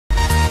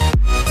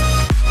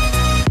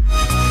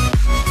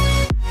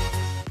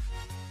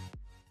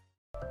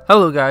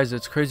Hello guys,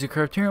 it's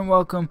Cr4ft here and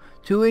welcome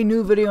to a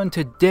new video, and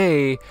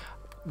today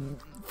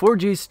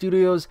 4G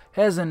Studios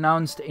has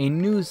announced a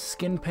new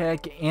skin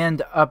pack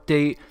and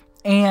update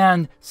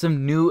and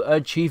some new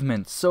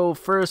achievements. So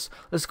first,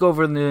 let's go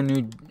over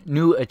the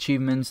new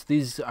achievements.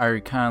 These are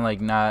kind of like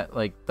not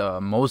like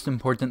the most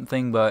important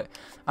thing, but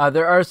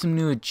there are some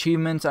new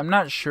achievements. I'm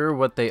not sure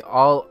what they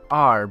all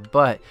are,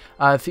 but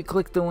if you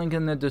click the link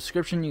in the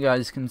description, you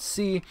guys can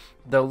see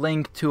the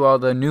link to all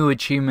the new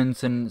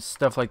achievements and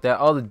stuff like that,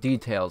 all the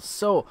details.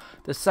 So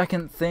the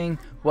second thing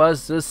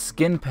was the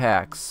skin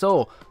pack.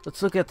 So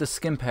let's look at the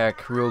skin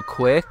pack real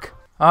quick.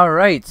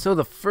 Alright, so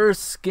the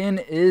first skin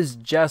is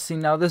Jessie.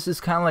 Now this is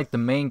kind of like the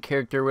main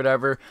character,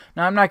 whatever.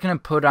 Now I'm not going to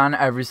put on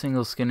every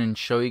single skin and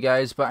show you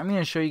guys, but I'm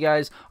going to show you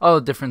guys all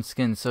the different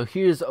skins. So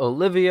here's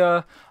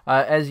Olivia.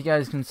 As you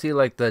guys can see,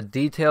 like the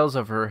details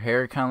of her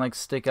hair kind of like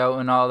stick out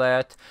and all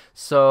that.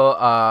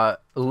 So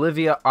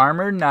Olivia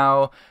Armored.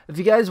 Now if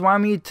you guys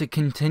want me to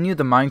continue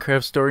the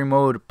Minecraft Story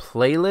Mode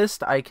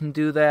playlist, I can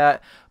do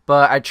that.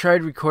 But I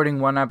tried recording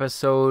one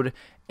episode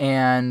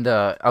and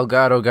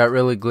Elgato got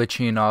really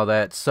glitchy and all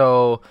that,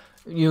 so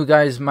you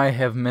guys might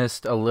have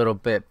missed a little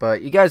bit,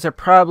 but you guys are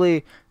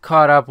probably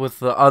caught up with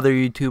the other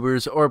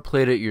YouTubers or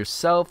played it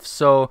yourself.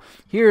 So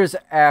here's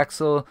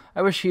Axel.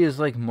 I wish he is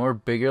like more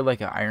bigger,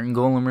 like an iron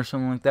golem or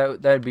something like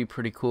that. That'd be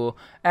pretty cool.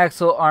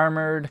 Axel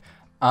Armored,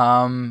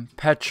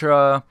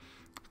 Petra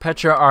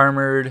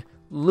Armored,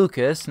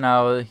 Lucas.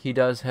 Now he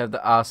does have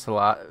the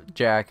Ocelot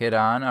jacket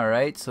on,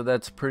 alright, so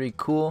that's pretty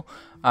cool.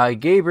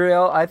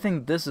 Gabriel, I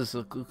think this is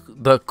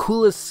the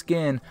coolest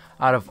skin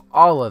out of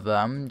all of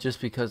them, just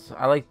because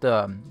I like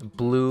the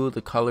blue,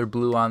 the color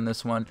blue on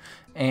this one.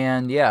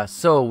 And yeah,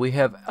 so we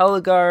have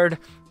Eligard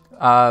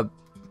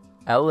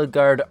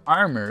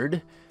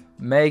Armored,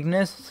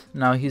 Magnus.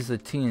 Now he's the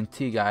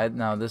TNT guy.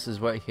 Now this is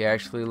what he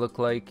actually looked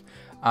like.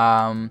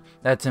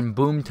 That's in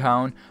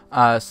Boomtown.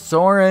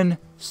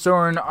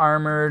 Soren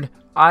Armored,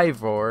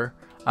 Ivor.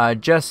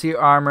 Jessie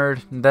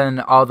Armored, then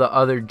all the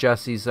other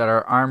Jessies that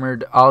are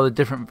armored, all the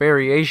different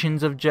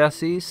variations of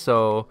Jessie.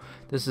 So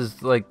this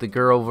is like the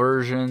girl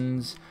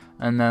versions,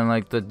 and then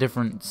like the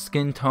different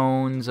skin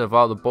tones of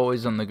all the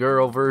boys on the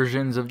girl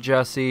versions of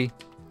Jessie.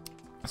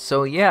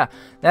 So yeah,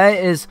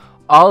 that is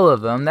all of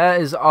them. That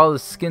is all the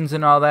skins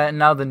and all that. And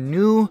now the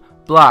new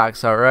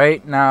blocks.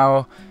 Alright,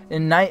 now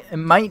it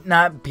might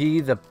not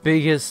be the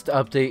biggest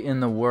update in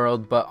the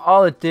world, but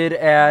all it did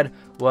add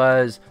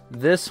was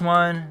this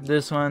one, and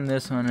this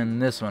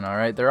one.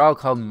 Alright, they're all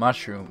called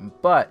mushroom,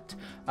 but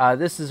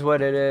this is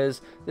what it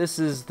is. This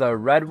is the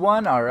red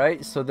one.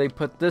 Alright, so they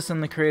put this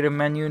in the creative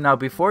menu. Now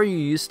before, you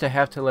used to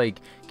have to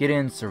like get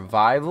in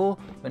survival,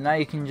 but now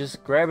you can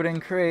just grab it in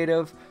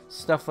creative,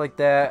 stuff like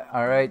that.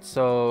 Alright,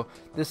 so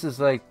this is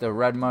like the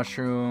red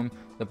mushroom,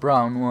 the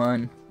brown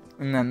one,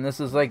 and then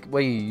this is like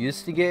what you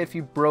used to get if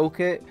you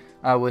broke it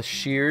with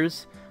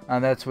shears.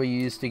 That's what you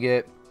used to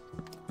get.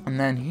 And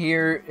then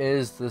here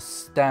is the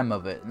stem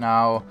of it.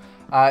 Now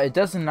it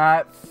does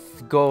not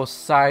go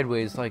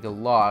sideways like a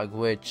log,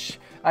 which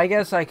I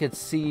guess I could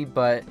see,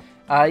 but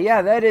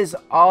yeah, that is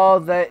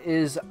all that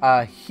is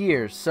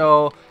here.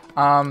 So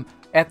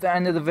at the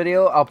end of the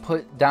video, I'll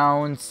put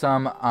down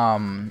some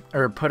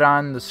or put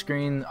on the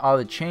screen all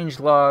the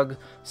changelog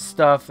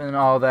stuff and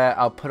all that.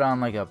 I'll put on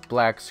like a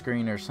black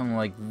screen or something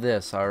like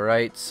this.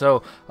 Alright,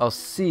 so I'll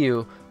see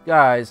you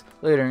guys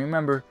later.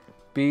 Remember,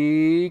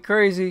 be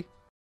crazy.